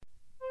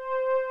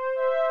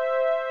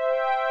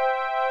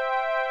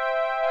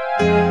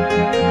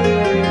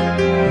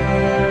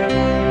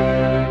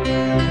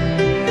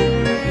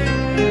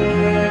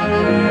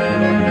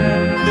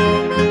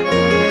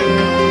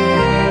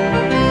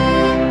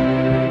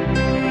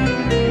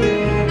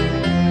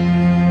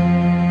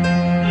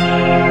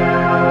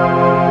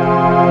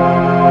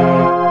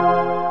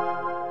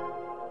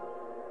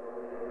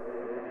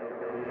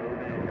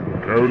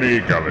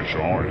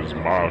Gallichan is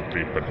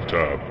mildly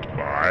perturbed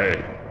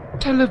by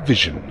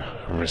television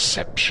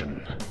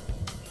reception.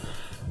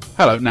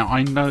 Hello, now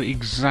I know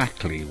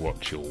exactly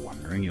what you're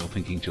wondering. You're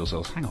thinking to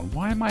yourselves, hang on,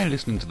 why am I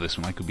listening to this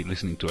when I could be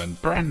listening to a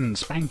brand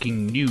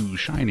spanking new,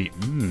 shiny,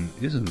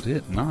 isn't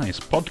it nice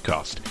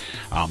podcast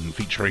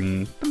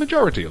featuring the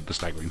majority of the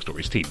Staggering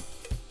Stories team?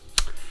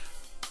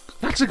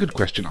 That's a good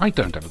question. I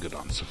don't have a good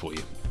answer for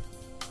you.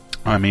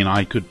 I mean,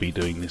 I could be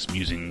doing this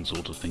musing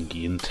sort of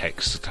thingy in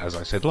text, as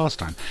I said last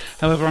time.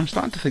 However, I'm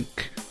starting to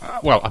think,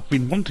 I've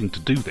been wanting to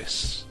do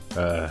this,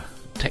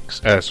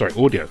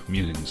 audio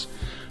musings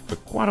for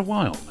quite a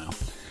while now.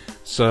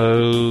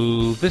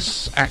 So,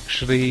 this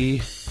actually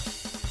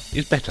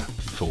is better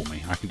for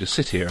me. I can just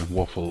sit here and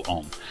waffle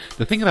on.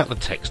 The thing about the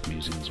text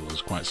musings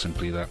was quite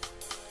simply that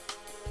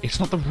it's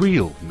not the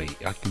real me.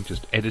 I can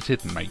just edit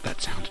it and make that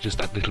sound just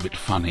that little bit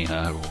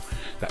funnier, or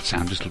that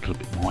sound just a little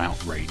bit more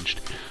outraged.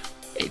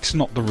 It's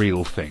not the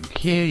real thing.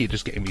 Here you're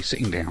just getting me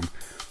sitting down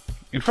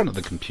in front of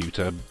the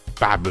computer,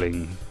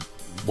 babbling,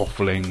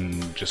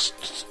 waffling,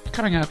 just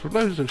coming out with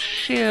loads of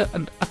sheer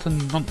and utter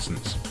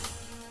nonsense.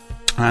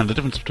 And the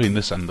difference between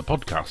this and the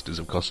podcast is,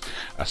 of course,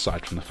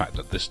 aside from the fact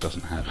that this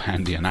doesn't have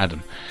Andy and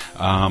Adam,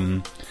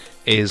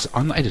 is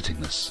I'm not editing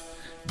this.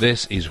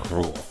 This is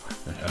raw.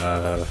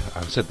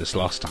 I've said this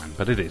last time,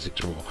 but it's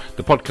raw.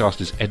 The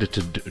podcast is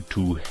edited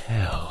to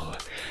hell.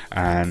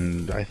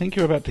 And I think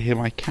you're about to hear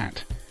my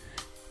cat.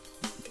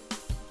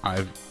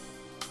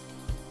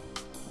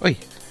 Oi,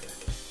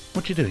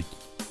 what you doing?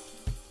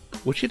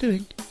 What you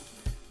doing?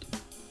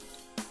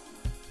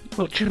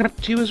 Well, cheer up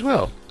to you as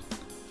well.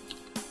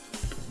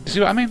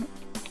 See what I mean?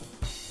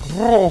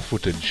 Raw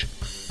footage.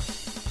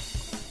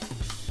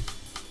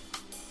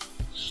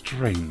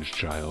 Strange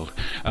child.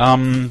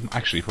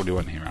 Actually, you probably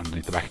won't hear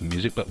underneath the backing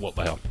music, but what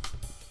the hell.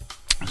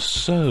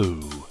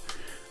 So,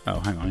 oh,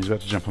 hang on, he's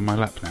about to jump on my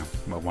lap now.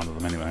 Well, one of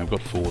them anyway. I've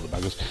got 4 of the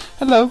buggers.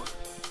 Hello.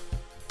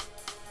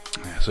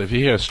 So if you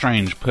hear a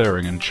strange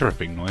purring and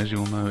chirping noise,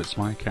 you'll know it's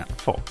my cat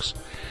Fox.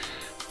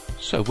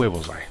 So where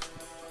was I?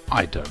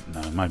 I don't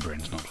know, my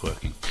brain's not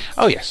working.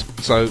 Oh yes,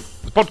 so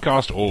the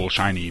podcast, all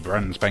shiny,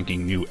 brand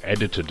spanking new,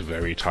 edited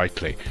very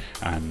tightly.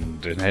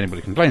 And if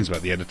anybody complains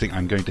about the editing,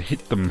 I'm going to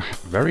hit them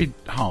very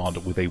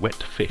hard with a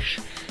wet fish.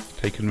 It's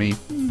taken me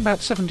about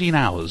 17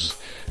 hours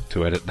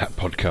to edit that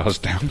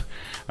podcast down.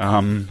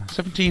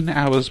 17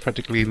 hours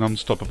practically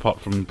non-stop, apart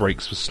from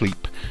breaks for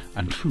sleep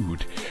and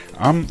food.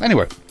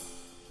 Anyway,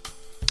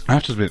 I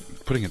have to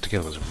admit, putting it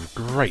together was a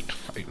great,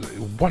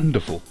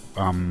 wonderful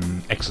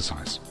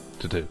exercise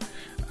to do.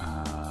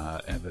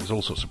 There's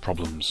all sorts of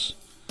problems,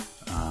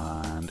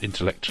 and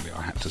intellectually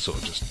I had to sort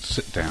of just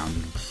sit down,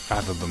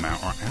 fathom them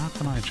out. Right, how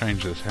can I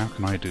change this? How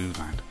can I do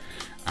that?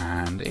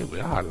 And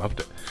I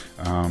loved it.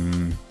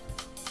 Come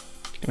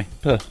here,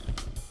 purr.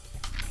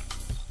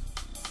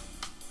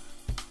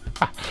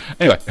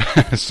 Anyway,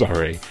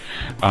 sorry.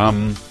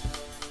 Where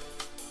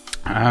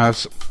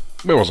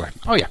was I?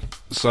 Oh yeah.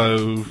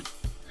 So,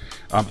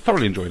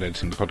 thoroughly enjoyed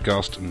editing the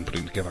podcast and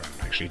putting it together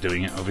and actually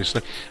doing it,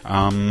 obviously.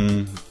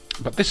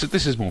 But this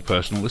is more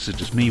personal. This is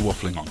just me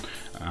waffling on,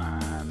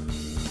 and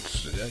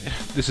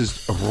this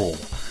is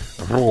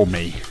raw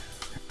me.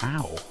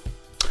 Ow.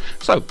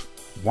 So,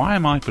 why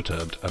am I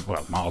perturbed?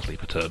 Mildly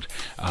perturbed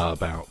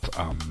about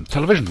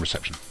television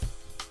reception.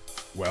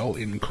 Well,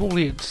 in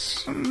Crawley,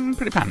 it's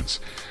pretty pants.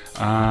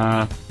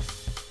 I'm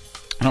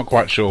not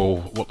quite sure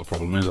what the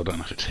problem is. I don't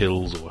know if it's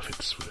hills or if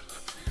it's with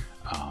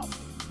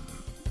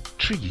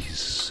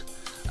trees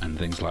and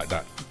things like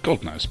that.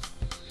 God knows.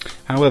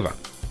 However,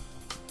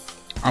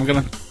 I'm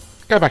going to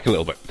go back a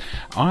little bit.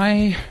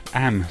 I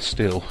am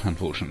still,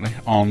 unfortunately,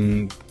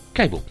 on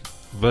cable,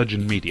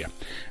 Virgin Media,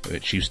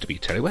 which used to be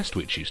Telewest,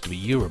 which used to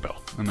be Eurobell.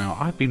 And now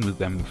I've been with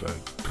them for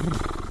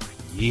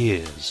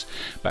years.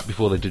 Back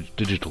before they did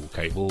digital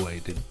cable, they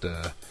did,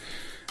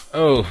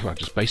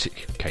 just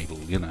basic cable,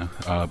 you know.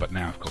 But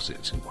now, of course,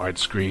 it's in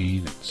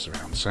widescreen, it's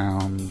surround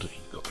sound,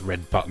 you've got the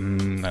red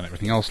button and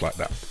everything else like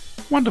that.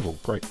 Wonderful,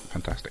 great,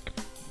 fantastic.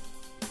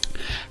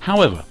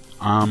 However,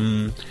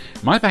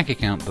 my bank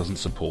account doesn't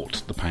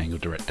support the paying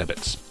of direct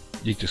debits.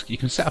 You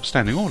can set up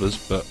standing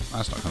orders, but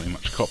that's not going to be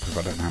much cop if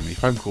I don't know how many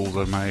phone calls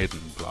I've made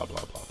and blah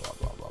blah blah blah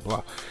blah blah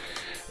blah.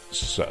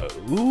 So,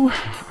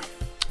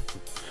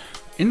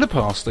 in the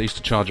past they used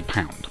to charge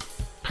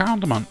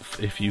 £1 a month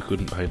if you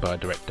couldn't pay by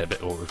direct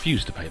debit or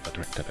refused to pay by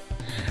direct debit.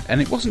 And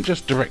it wasn't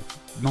just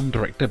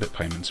non-direct debit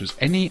payments, it was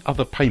any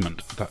other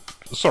payment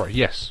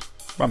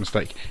my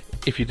mistake,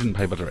 if you didn't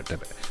pay by direct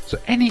debit. So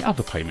any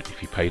other payment,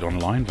 if you paid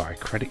online via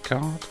credit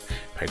card,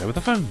 paid over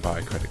the phone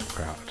via credit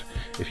card,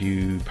 if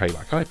you pay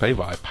like I pay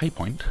via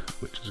PayPoint,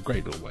 which is a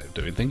great little way of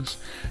doing things,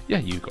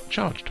 you got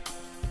charged.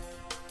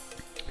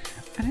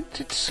 And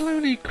it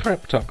slowly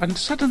crept up, and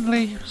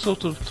suddenly,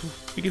 sort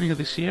of beginning of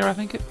this year, I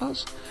think it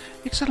was,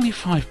 it's only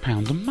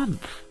 £5 a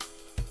month.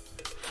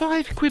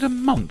 £5 a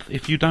month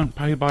if you don't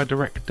pay by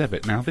direct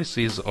debit. Now, this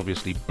is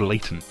obviously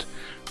blatant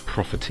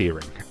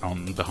profiteering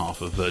on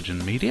behalf of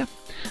Virgin Media.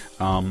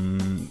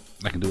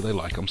 They can do what they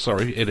like. I'm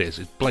sorry, it's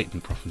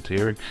blatant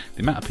profiteering.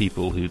 The amount of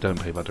people who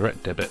don't pay by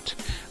direct debit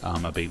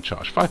are being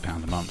charged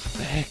 £5 a month.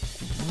 They're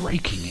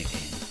raking it in.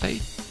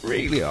 They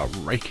really are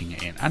raking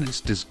it in, and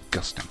it's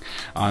disgusting.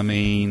 I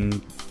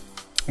mean,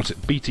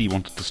 BT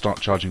wanted to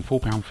start charging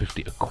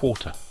 £4.50 a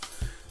quarter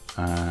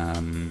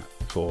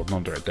for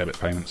non-direct debit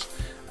payments,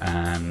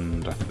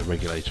 and I think the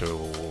regulator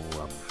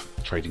or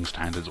trading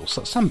standards or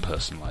some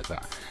person like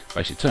that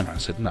basically turned around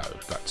and said, no,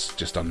 that's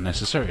just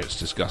unnecessary, it's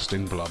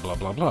disgusting, blah blah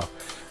blah blah.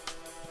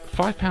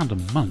 £5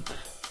 a month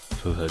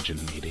for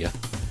Virgin Media.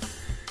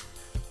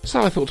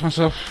 So I thought to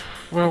myself,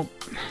 well,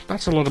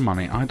 that's a lot of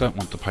money, I don't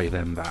want to pay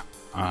them that.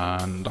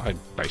 And I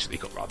basically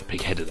got rather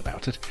pig-headed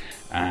about it,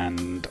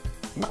 and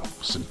well,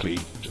 simply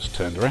just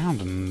turned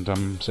around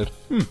and said,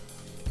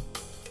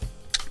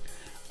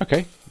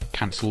 okay,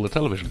 cancel the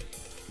television.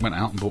 Went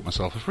out and bought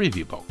myself a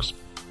Freeview box.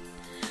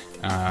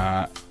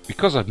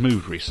 Because I'd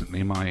moved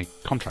recently, my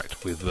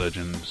contract with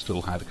Virgin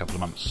still had a couple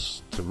of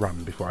months to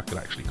run before I could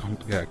actually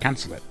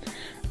cancel it.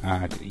 I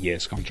had a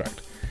year's contract,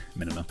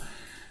 minimum.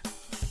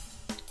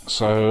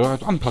 So I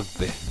unplugged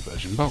the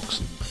Virgin box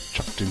and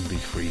chucked in the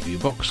Freeview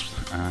box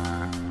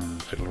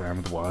and fiddled around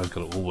with the wires,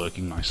 got it all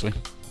working nicely.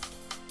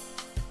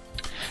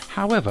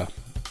 However,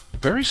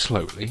 very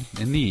slowly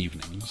in the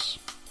evenings,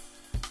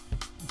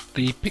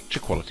 the picture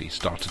quality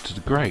started to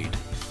degrade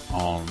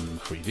on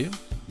Freeview.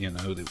 You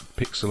know, it would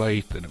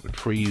pixelate, then it would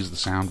freeze, the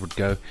sound would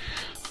go.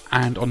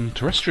 And on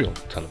terrestrial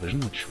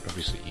television, which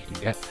obviously you can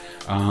get,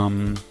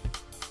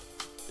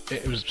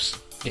 it was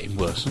getting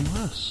worse and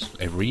worse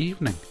every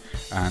evening.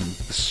 And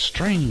the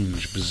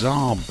strange,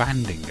 bizarre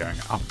banding going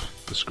up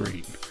the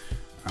screen.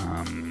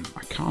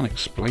 I can't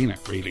explain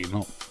it really.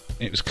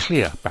 It was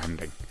clear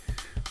banding.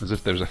 As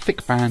if there was a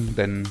thick band,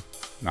 then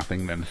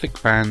nothing, then a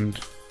thick band.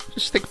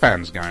 Just thick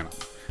bands going up,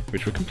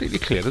 which were completely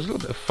clear. There's a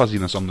little bit of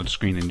fuzziness on the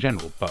screen in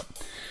general, but...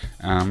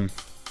 and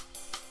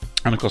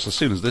of course, as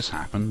soon as this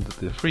happened,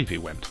 the Freeview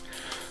went.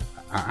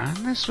 And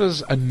this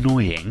was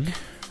annoying,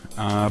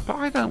 but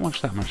I don't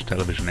watch that much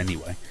television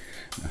anyway,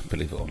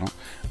 believe it or not.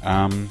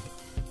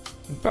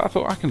 But I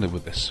thought, I can live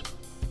with this.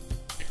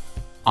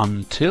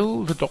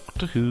 Until the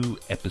Doctor Who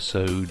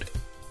episode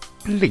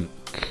Blink.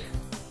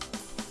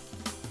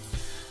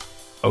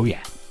 Oh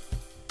yeah.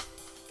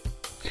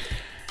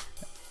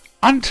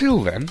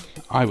 Until then,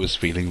 I was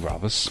feeling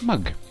rather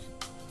smug.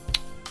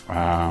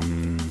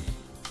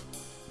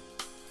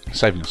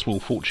 Saving a small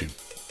fortune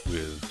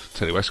with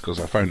Telewest because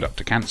I phoned up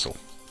to cancel.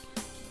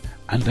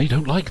 And they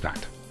don't like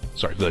that.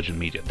 Sorry, Virgin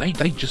Media.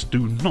 They just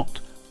do not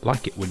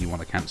like it when you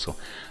want to cancel.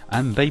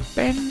 And they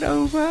bend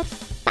over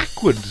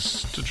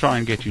backwards to try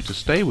and get you to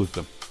stay with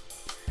them.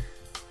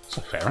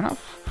 So fair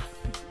enough.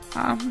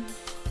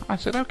 I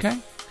said, okay.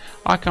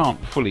 I can't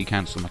fully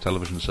cancel my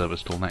television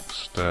service till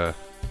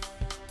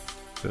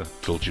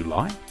till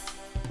July,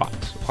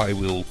 but I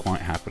will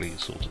quite happily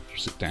sort of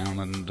sit down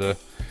and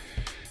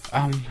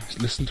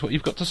listen to what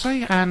you've got to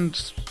say. And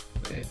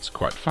it's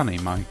quite funny,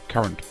 my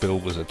current bill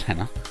was a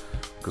tenner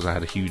because I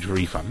had a huge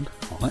refund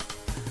on it,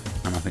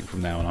 and I think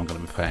from now on I'm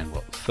going to be paying,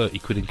 what, 30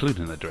 quid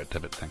including the direct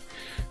debit thing.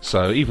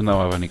 So even though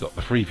I've only got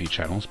the Freeview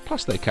channels,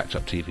 plus they catch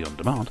up TV on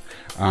demand,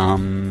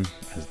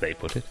 as they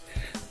put it,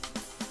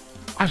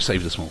 I've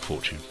saved a small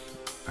fortune.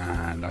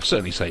 And I've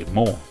certainly saved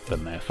more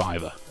than their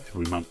 £5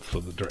 every month for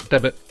the direct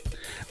debit.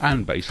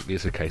 And basically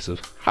it's a case of,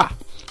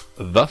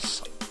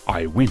 thus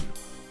I win.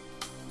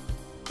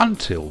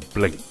 Until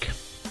Blink.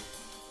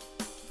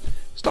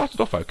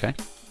 Started off okay.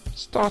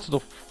 Started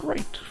off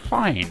great,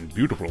 fine,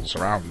 beautiful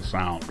surround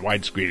sound,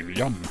 widescreen,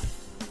 yum.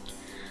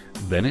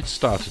 Then it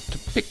started to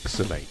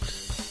pixelate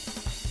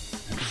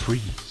and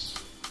freeze.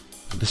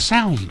 And the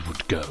sound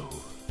would go.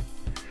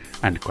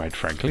 And quite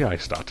frankly, I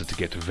started to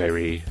get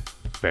very,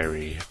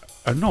 very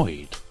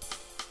annoyed.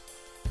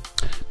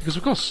 Because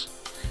of course,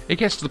 it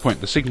gets to the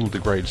point the signal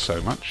degrades so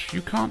much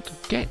you can't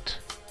get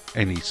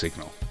any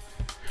signal.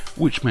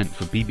 Which meant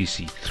for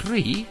BBC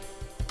Three,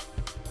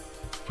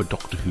 for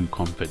Doctor Who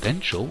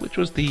Confidential, which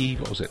was the,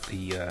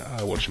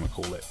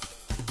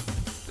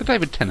 whatchamacallit, the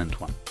David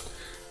Tennant one,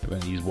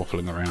 when he's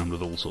waffling around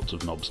with all sorts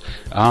of knobs.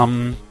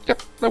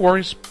 Yep, no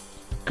worries.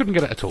 Couldn't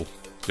get it at all.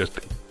 Just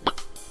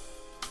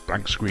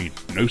blank screen,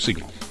 no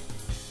signal.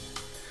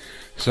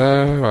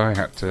 So I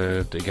had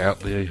to dig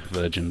out the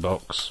Virgin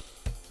box.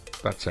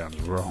 That sounds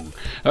wrong.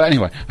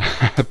 Anyway,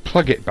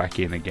 plug it back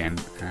in again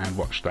and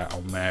watch that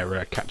on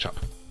their catch-up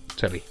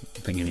telly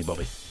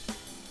thingy-bobby.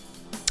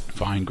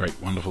 Fine,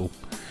 great, wonderful,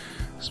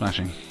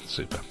 smashing,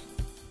 super.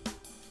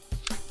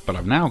 But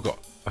I've now got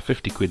a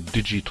 50 quid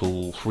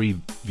digital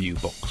Freeview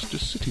box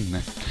just sitting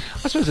there.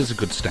 I suppose it's a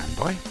good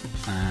standby.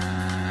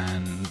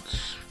 And,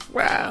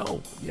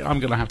 well, yeah, I'm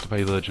going to have to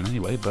pay Virgin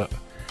anyway, but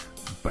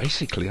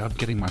basically I'm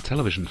getting my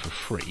television for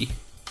free,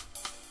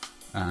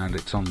 and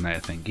it's on their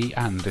thingy,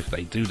 and if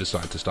they do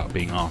decide to start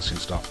being arsy and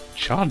start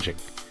charging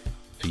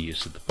for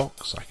use of the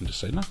box, I can just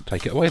say, no,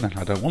 take it away then,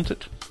 I don't want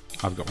it.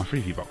 I've got my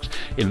Freeview box.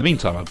 In the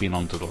meantime, I've been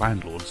on to the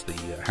landlords,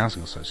 the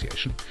housing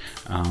association,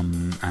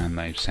 and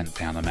they've sent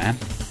down a man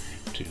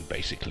to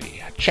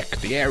basically check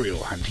the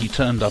aerial, and he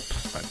turned up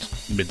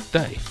at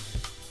midday.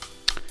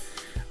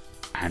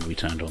 And we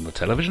turned on the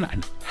television,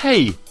 and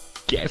hey,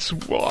 guess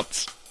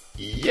what?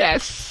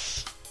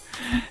 Yes!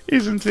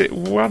 Isn't it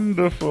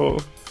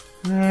wonderful?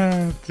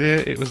 Oh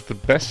dear, it was the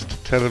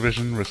best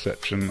television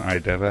reception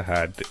I'd ever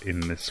had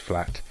in this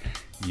flat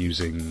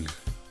using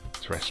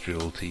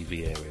terrestrial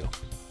TV aerial.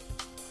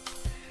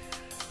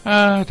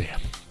 Ah dear.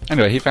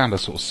 Anyway, he found a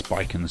sort of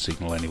spike in the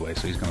signal anyway,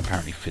 so he's going to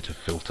apparently fit a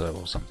filter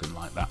or something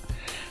like that.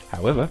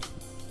 However,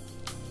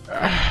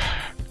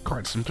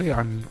 quite simply,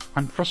 I'm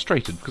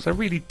frustrated because I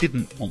really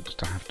didn't want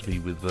to have to be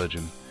with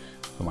Virgin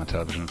for my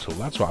television at all.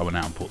 That's why I went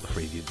out and bought the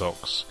Freeview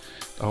box.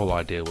 The whole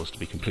idea was to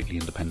be completely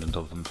independent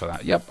of them for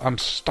that. Yep, I'm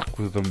stuck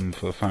with them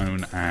for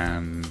phone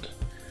and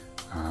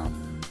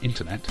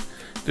internet.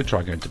 Did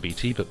try going to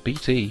BT, but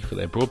BT, for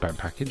their broadband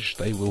package,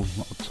 they will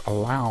not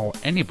allow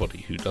anybody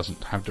who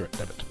doesn't have direct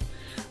debit.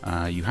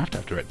 You have to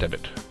have direct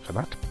debit for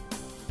that.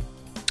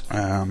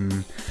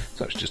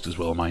 So it's just as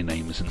well my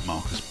name isn't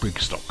Marcus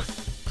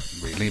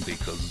Brigstock, really,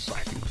 because I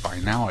think by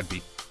now I'd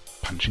be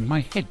punching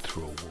my head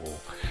through a wall.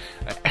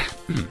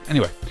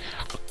 Anyway,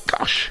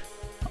 gosh,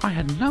 I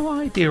had no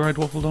idea I'd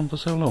waffled on for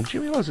so long. Do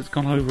you realise it's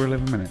gone over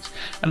 11 minutes?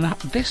 And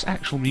this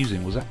actual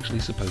musing was actually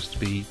supposed to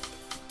be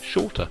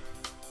shorter.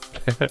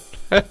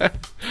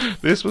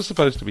 This was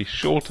supposed to be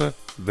shorter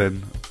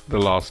than the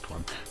last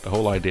one. The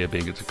whole idea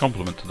being it's a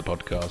compliment to the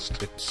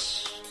podcast.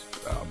 It's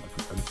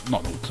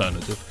not an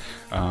alternative.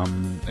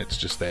 It's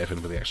just there if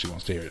anybody actually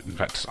wants to hear it. In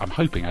fact, I'm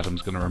hoping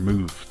Adam's going to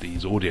remove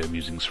these audio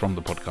musings from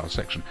the podcast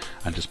section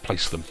and just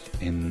place them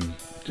in,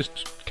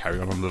 just carry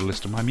on the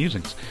list of my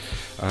musings.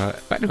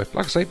 But anyway,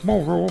 like I say,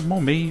 more raw,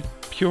 more me,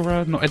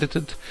 purer, not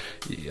edited.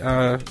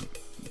 There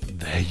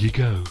you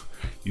go.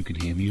 You can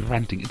hear me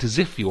ranting. It's as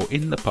if you're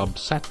in the pub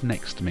sat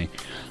next to me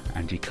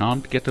and you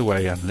can't get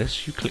away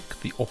unless you click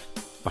the off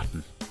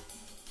button.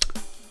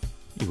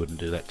 You wouldn't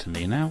do that to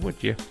me now,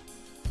 would you?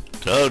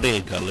 Tony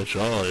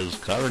Gallichan is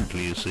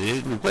currently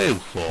seeing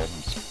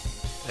waveforms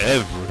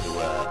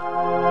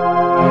everywhere.